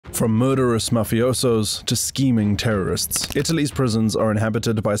From murderous mafiosos to scheming terrorists, Italy's prisons are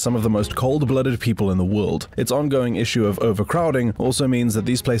inhabited by some of the most cold-blooded people in the world. Its ongoing issue of overcrowding also means that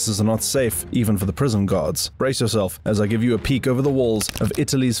these places are not safe even for the prison guards. Brace yourself as I give you a peek over the walls of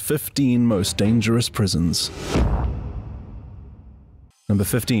Italy's 15 most dangerous prisons. Number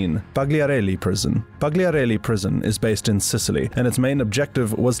 15. Pagliarelli Prison. Pagliarelli Prison is based in Sicily, and its main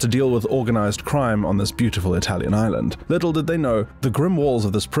objective was to deal with organized crime on this beautiful Italian island. Little did they know, the grim walls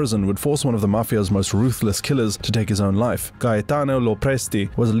of this prison would force one of the mafia's most ruthless killers to take his own life. Gaetano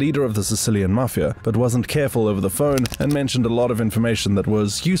Lopresti was a leader of the Sicilian mafia, but wasn't careful over the phone and mentioned a lot of information that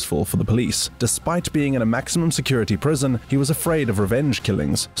was useful for the police. Despite being in a maximum security prison, he was afraid of revenge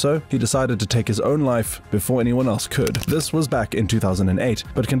killings, so he decided to take his own life before anyone else could. This was back in 2008.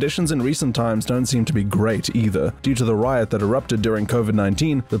 But conditions in recent times don't seem to be great either. Due to the riot that erupted during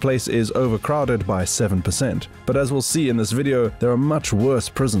COVID-19, the place is overcrowded by 7%. But as we'll see in this video, there are much worse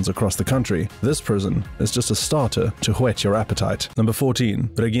prisons across the country. This prison is just a starter to whet your appetite. Number 14.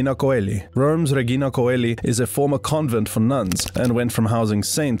 Regina Coeli. Rome's Regina Coeli is a former convent for nuns and went from housing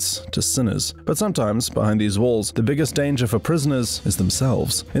saints to sinners. But sometimes, behind these walls, the biggest danger for prisoners is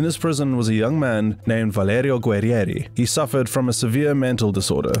themselves. In this prison was a young man named Valerio Guerrieri. He suffered from a severe mental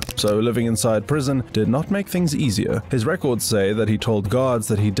disorder, so living inside prison did not make things easier. His records say that he told guards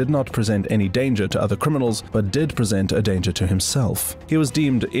that he did not present any danger to other criminals, but did present a danger to himself. He was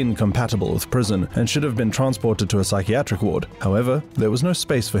deemed incompatible with prison and should have been transported to a psychiatric ward. However, there was no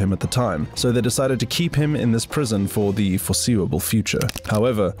space for him at the time, so they decided to keep him in this prison for the foreseeable future.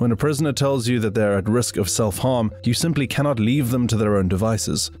 However, when a prisoner tells you that they're at risk of self-harm, you simply cannot leave them to their own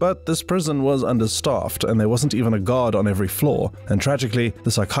devices. But this prison was understaffed, and there wasn't even a guard on every floor, and tragically,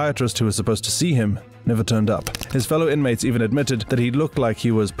 the psychiatrist who was supposed to see him never turned up. His fellow inmates even admitted that he looked like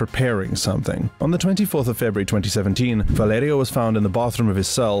he was preparing something. On the 24th of February 2017, Valerio was found in the bathroom of his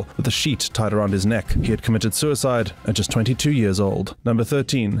cell with a sheet tied around his neck. He had committed suicide at just 22 years old. Number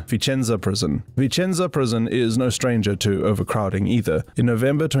 13. Vicenza Prison. Vicenza Prison is no stranger to overcrowding either. In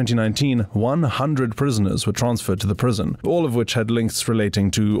November 2019, 100 prisoners were transferred to the prison, all of which had links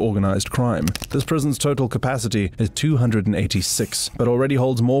relating to organized crime. This prison's total capacity is 286, but already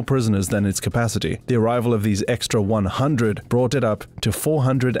holds more prisoners than its capacity. The arrival of these extra 100 brought it up to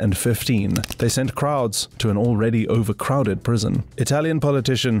 415. They sent crowds to an already overcrowded prison. Italian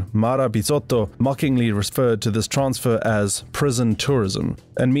politician Mara Bizzotto mockingly referred to this transfer as prison tourism,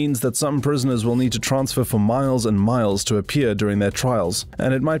 and means that some prisoners will need to transfer for miles and miles to appear during their trials,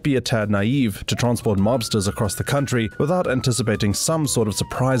 and it might be a tad naive to transport mobsters across the country without anticipating some sort of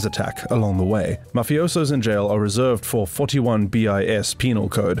surprise attack along the way. Mafiosos in jail are reserved for 41 BIS penal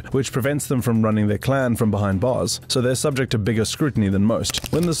code, which prevents them from running their clan from behind bars, so they're subject to bigger scrutiny than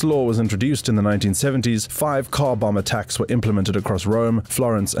most. When this law was introduced in the 1970s, 5 car bomb attacks were implemented across Rome,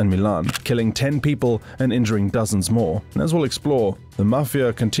 Florence, and Milan, killing 10 people and injuring dozens more. And as we'll explore, the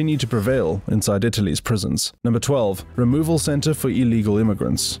mafia continue to prevail inside Italy's prisons. Number 12. Removal Center for Illegal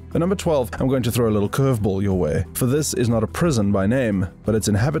Immigrants. At number 12, I'm going to throw a little curveball your way, for this is not a prison by name, but its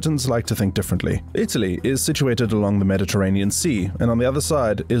inhabitants like to think differently. Italy is situated along the Mediterranean Sea, and on the other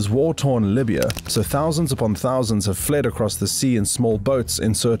side is war-torn Libya, so thousands upon thousands have fled across the sea in small boats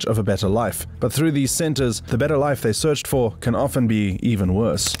in search of a better life. But through these centers, the better life they searched for can often be even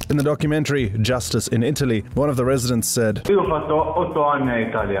worse. In the documentary Justice in Italy, one of the residents said, Io ho fatto 8 anni in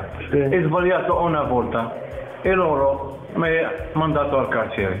Italia e sbagliato una volta e loro mi hanno mandato al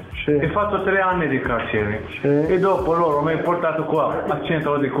carcere. Ho fatto 3 anni di carcere e dopo loro mi hanno portato qua al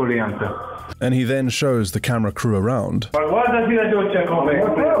centro di accoglienza. And he then shows the camera crew around. Guardati la doccia come. Io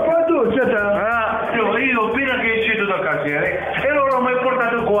appena che uscito dal carcere e loro mi hanno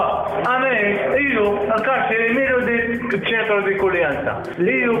portato qua. A me, io al carcere meglio del centro di accoglienza.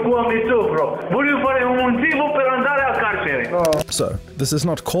 Io qua mi soffro. Voglio fare un motivo per andare al carcere. So, this is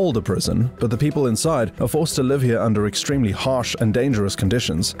not called a prison, but the people inside are forced to live here under extremely harsh and dangerous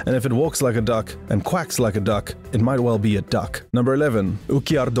conditions. And if it walks like a duck and quacks like a duck, it might well be a duck. Number 11.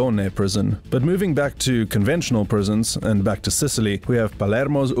 Ucciardone Prison. But moving back to conventional prisons and back to Sicily, we have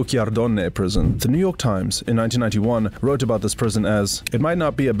Palermo's Ucciardone Prison. The New York Times in 1991 wrote about this prison as, "It might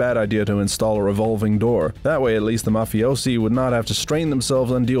not be a bad idea to install a revolving door. That way at least the mafiosi would not have to strain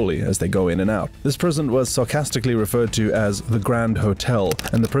themselves unduly as they go in and out." This prison was sarcastically referred to as the Grand Hotel,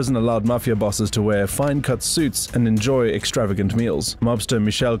 and the prison allowed mafia bosses to wear fine-cut suits and enjoy extravagant meals. Mobster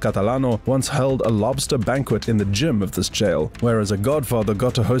Michel Catalano once held a lobster banquet in the gym of this jail, whereas a godfather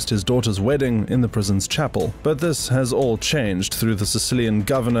got to host his daughter's wedding in the prison's chapel. But this has all changed through the Sicilian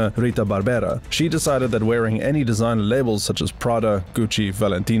governor Rita Barbera. She decided that wearing any designer labels such as Prada, Gucci,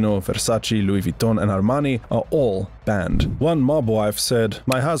 Valentino, Versace, Louis Vuitton, and Armani are all banned. One mob wife said,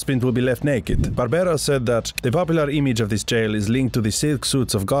 "My husband will be left naked." Barbera said that the popular image of this jail is linked to the silk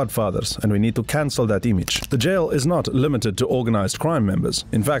suits of godfathers, and we need to cancel that image. The jail is not limited to organized crime members.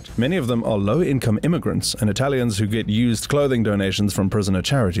 In fact, many of them are low-income immigrants and Italians who get used clothing donations from prisoner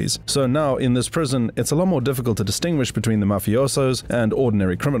charities. So now, in this prison, it's a lot more difficult to distinguish between the mafiosos and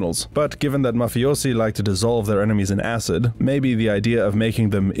ordinary criminals. But given that mafiosi like to dissolve their enemies in acid, maybe the idea of making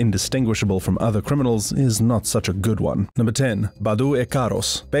them indistinguishable from other criminals is not such a good one. Number 10. Badu e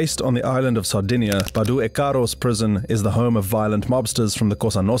Carros. Based on the island of Sardinia, Badu e Carros prison is the home of violent mobsters from the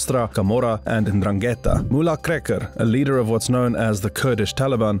Cosa Nostra, Camorra, and Ndrangheta. Mullah Kreker, a leader of what's known as the Kurdish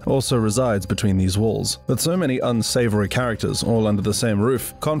Taliban, also resides between these walls. With so many unsavory characters all under the same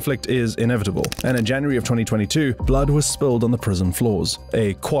roof, conflict is inevitable, and in January of 2022, blood was spilled on the prison floors.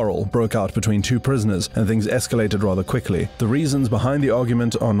 A quarrel broke out between two prisoners, and things escalated rather quickly. The reasons behind the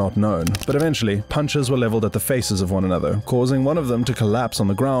argument are not known, but eventually, punches were leveled at the faces of one another, causing one of them to collapse on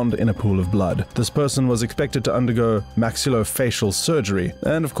the ground in a pool of blood. This person was expected to undergo maxillofacial surgery,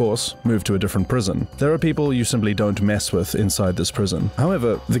 and of course, move to a different prison. There are people you simply don't mess with inside this prison.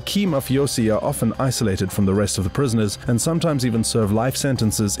 However, the key mafiosi are often isolated from the rest of the prisoners, and sometimes even serve life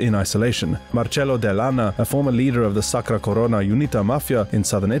sentences in isolation. Marcello Dell'Anna, a former leader of the Sacra Corona Unita Mafia in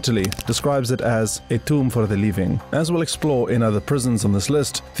southern Italy, describes it as a tomb for the living. As we'll explore in other prisons on this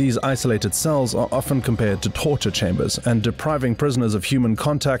list, these isolated cells are often compared to torture chambers, and depriving prisoners of human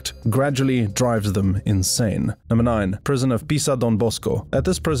contact gradually drives them insane. Number 9. Prison of Pisa Don Bosco. At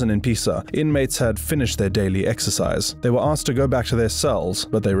this prison in Pisa, inmates had finished their daily exercise. They were asked to go back to their cells,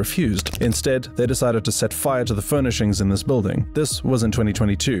 but they refused. Instead, they decided to set fire to the furnishings in this building. This was in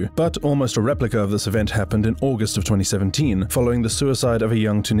 2022, but almost a replica of this event happened in August of 2017, following the suicide of a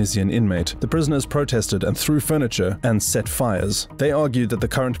young Tunisian inmate. The prisoners protested and threw furniture and set fires. They argued that the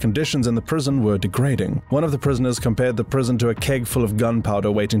current conditions in the prison were degrading. One of the prisoners compared the prison to a keg full of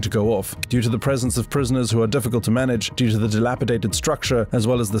gunpowder waiting to go off. Due to the presence of prisoners who are difficult to manage, due to the dilapidated structure, as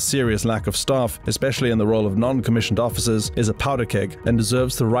well as the serious lack of staff, especially in the role of non-commissioned officers, is a powder keg and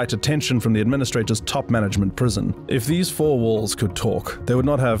deserves the right attention from the administrator's top management prison. If these four walls could talk, they would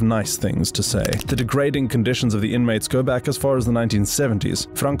not have nice things to say. The degrading conditions of the inmates go back as far as the 1970s.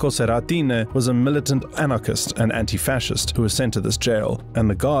 Franco Serratine was a militant anarchist and anti-fascist who was sent to this jail, and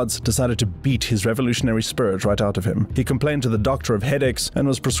the guards decided to beat his revolutionary spirit right out of him. He complained to the doctor of headaches and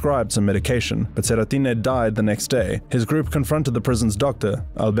was prescribed some medication, but Serratine died the next day. His group confronted the prison's doctor,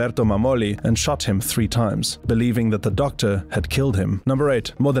 Alberto Mamoli, and shot him 3 times, believing that the doctor had killed him. Number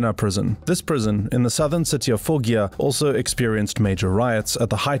 8. Modena Prison. This prison, in the southern city of Foggia, also experienced major riots at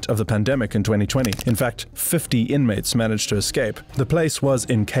the height of the pandemic in 2020. In fact, 50 inmates managed to escape. The place was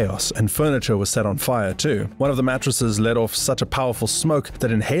in chaos, and furniture was set on fire too. One of the mattresses let off such a powerful smoke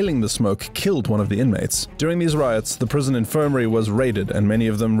that inhaling the smoke killed one of the inmates. During these riots, the prison infirmary was raided, and many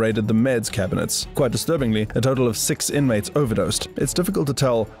of them raided the meds cabinets. Quite disturbingly, a total of 6 inmates overdosed. It's difficult to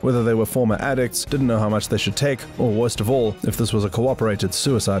tell whether they were former addicts, didn't know how much they should take, or worst of all, if this was a cooperated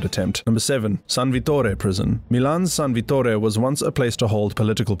suicide attempt. Number 7. San Vittore Prison. Milan's San Vittore was once a place to hold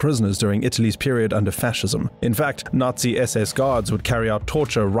political prisoners during Italy's period under fascism. In fact, Nazi SS guards would carry out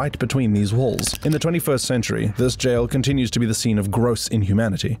torture right between these walls. In the 21st century, this jail continues to be the scene of gross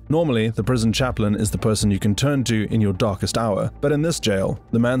inhumanity. Normally, the prison chaplain is the person you can turn to in your darkest hour, but in this jail,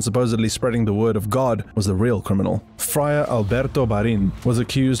 the man supposedly spreading the word of God was the real criminal. Friar Alberto Barin was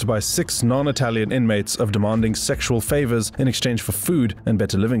accused by 6 non-Italian inmates of demanding sexual favors in exchange for food and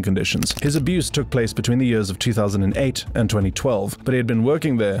better living conditions. His abuse took place between the years of 2008 and 2012, but he had been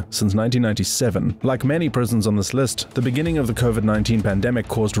working there since 1997. Like many prisons on this list, the beginning of the COVID-19 pandemic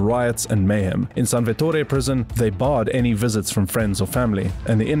caused riots and mayhem. In San Vittore prison, they barred any visits from friends or family,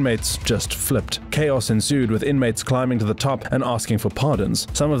 and the inmates just flipped. Chaos ensued, with inmates climbing to the top and asking for pardons.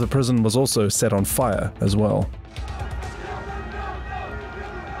 Some of the prison was also set on fire as well.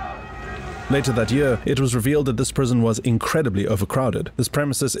 Later that year, it was revealed that this prison was incredibly overcrowded. This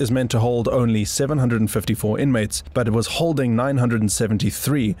premises is meant to hold only 754 inmates, but it was holding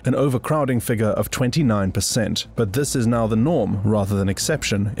 973, an overcrowding figure of 29%. But this is now the norm rather than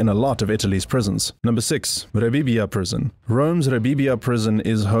exception in a lot of Italy's prisons. Number 6. Rebibbia Prison. Rome's Rebibbia prison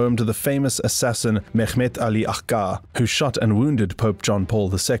is home to the famous assassin Mehmet Ali Agca, who shot and wounded Pope John Paul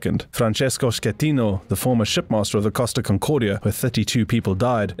II. Francesco Schettino, the former shipmaster of the Costa Concordia, where 32 people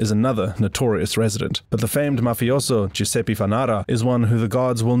died, is another notorious notorious resident. But the famed mafioso Giuseppe Fanara is one who the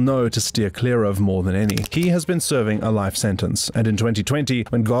guards will know to steer clear of more than any. He has been serving a life sentence, and in 2020,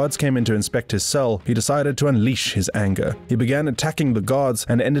 when guards came in to inspect his cell, he decided to unleash his anger. He began attacking the guards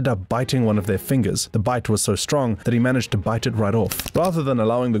and ended up biting one of their fingers. The bite was so strong that he managed to bite it right off. Rather than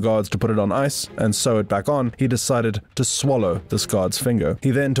allowing the guards to put it on ice and sew it back on, he decided to swallow this guard's finger.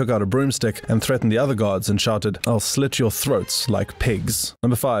 He then took out a broomstick and threatened the other guards and shouted, "I'll slit your throats like pigs."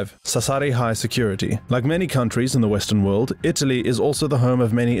 Number 5. Sassari High Security. Like many countries in the Western world, Italy is also the home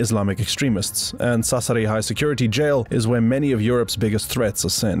of many Islamic extremists, and Sassari High Security Jail is where many of Europe's biggest threats are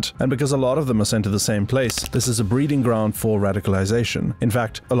sent. And because a lot of them are sent to the same place, this is a breeding ground for radicalization. In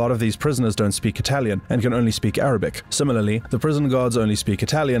fact, a lot of these prisoners don't speak Italian and can only speak Arabic. Similarly, the prison guards only speak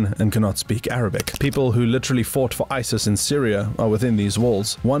Italian and cannot speak Arabic. People who literally fought for ISIS in Syria are within these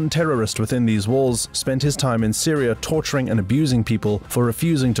walls. One terrorist within these walls spent his time in Syria torturing and abusing people for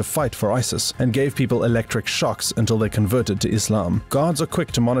refusing to fight for ISIS, and gave people electric shocks until they converted to Islam. Guards are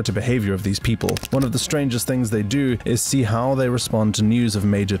quick to monitor behavior of these people. One of the strangest things they do is see how they respond to news of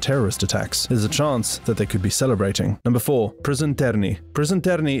major terrorist attacks. There's a chance that they could be celebrating. Number 4. Prison Terni. Prison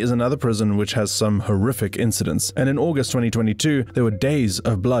Terni is another prison which has some horrific incidents, and in August 2022, there were days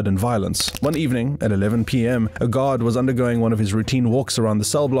of blood and violence. One evening at 11 p.m, a guard was undergoing one of his routine walks around the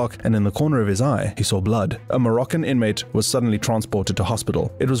cell block, and in the corner of his eye, he saw blood. A Moroccan inmate was suddenly transported to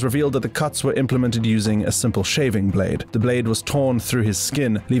hospital. It was revealed that the cuts were implemented using a simple shaving blade. The blade was torn through his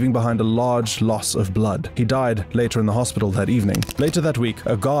skin, leaving behind a large loss of blood. He died later in the hospital that evening. Later that week,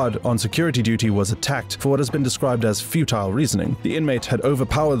 a guard on security duty was attacked for what has been described as futile reasoning. The inmate had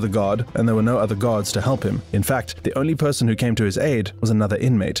overpowered the guard, and there were no other guards to help him. In fact, the only person who came to his aid was another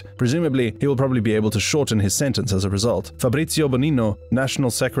inmate. Presumably, he will probably be able to shorten his sentence as a result. Fabrizio Bonino,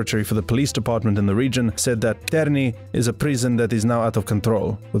 National Secretary for the Police Department in the region, said that Terni is a prison that is now out of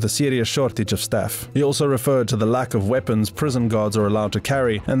control, with a serious shortage of staff. He also referred to the lack of weapons prison guards are allowed to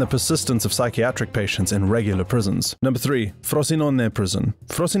carry and the persistence of psychiatric patients in regular prisons. Number 3. Frosinone Prison.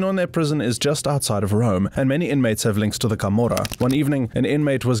 Frosinone Prison is just outside of Rome, and many inmates have links to the Camorra. One evening, an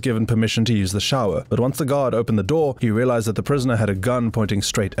inmate was given permission to use the shower, but once the guard opened the door, he realized that the prisoner had a gun pointing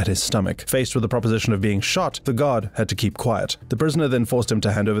straight at his stomach. Faced with the proposition of being shot, the guard had to keep quiet. The prisoner then forced him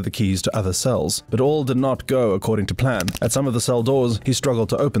to hand over the keys to other cells, but all did not go according to plan. At some of the cell doors, he struggled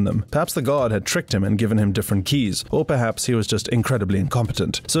to open them. Perhaps the guard had tricked him and given him different keys, or perhaps he was just incredibly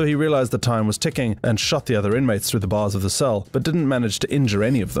incompetent. So he realized the time was ticking and shot the other inmates through the bars of the cell, but didn't manage to injure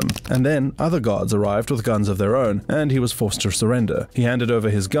any of them. And then other guards arrived with guns of their own, and he was forced to surrender. He handed over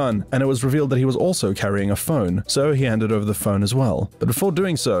his gun, and it was revealed that he was also carrying a phone, so he handed over the phone as well. But before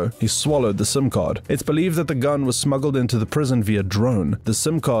doing so, he swallowed the SIM card. It's believed that the gun was smuggled into the prison via drone. The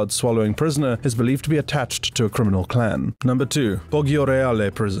SIM card swallowing prisoner is believed to be attached to a criminal clan. Number 2. Poggio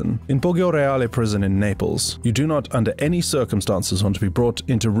Reale Prison. In Poggio Reale Prison in Naples, you do not under any circumstances want to be brought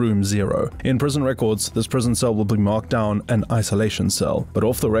into room 0. In prison records, this prison cell will be marked down an isolation cell, but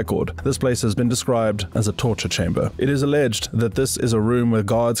off the record, this place has been described as a torture chamber. It is alleged that this is a room where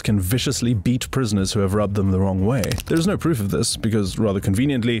guards can viciously beat prisoners who have rubbed them the wrong way. There is no proof of this because, rather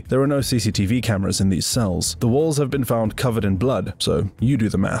conveniently, there are no CCTV cameras in these cells. The walls have been found covered in blood, so you do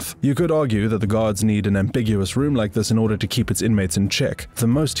the math. You could argue that the guards need an ambiguous room like this in order to keep its inmates in check. The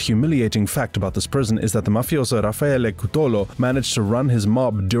most humiliating fact about this prison is that the mafioso Raffaele Cutolo managed to run his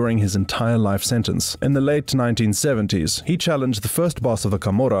mob during his entire life sentence. In the late 1970s, he challenged the first boss of the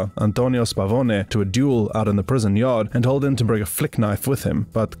Camorra, Antonio Spavone, to a duel out in the prison yard and told him to bring a flick knife with him,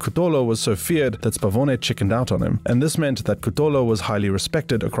 but Cutolo was so feared that Spavone chickened out on him, and this meant that Cutolo was highly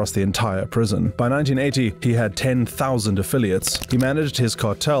respected across the entire prison. By 1980, he had 10,000 affiliates. He managed his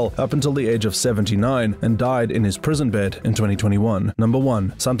cartel up until the age of 79 and died in his prison bed in 2021. Number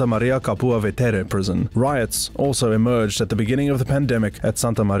 1. Santa Maria Capua Vetere Prison. Riots also emerged at the beginning of the pandemic at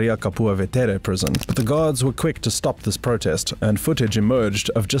Santa Maria Capua Vetere Prison, but the guards were quick to stop this protest, and footage emerged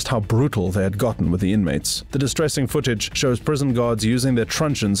of just how brutal they had gotten with the inmates. The distressing footage shows prison guards using their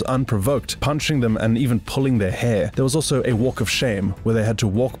truncheons unprovoked, punching them and even pulling their hair. There was also a walk of shame, where they had to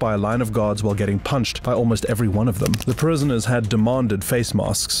walk by a line of guards while getting punched by almost every one of them. The prisoners had demanded face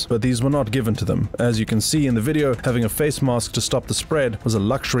masks, but these were not given to them. As you can see in the video, having a face mask to stop the spread was a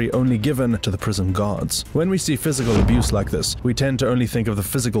luxury only given to the prison guards. When we see physical abuse like this, we tend to only think of the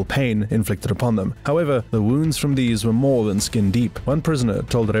physical pain inflicted upon them. However, the wounds from these were more than skin deep. One prisoner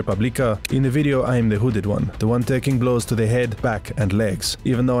told Repubblica, "In the video I am the hooded one, the one taking blows to the head, back and legs.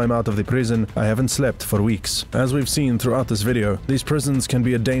 Even though I'm out of the prison, I haven't slept for weeks." As we've seen throughout this video, these prisons can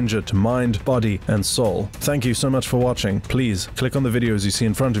be a danger to mind, body and soul. Thank you so much for watching. Please click on the videos you see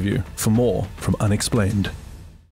in front of you for more from Unexplained.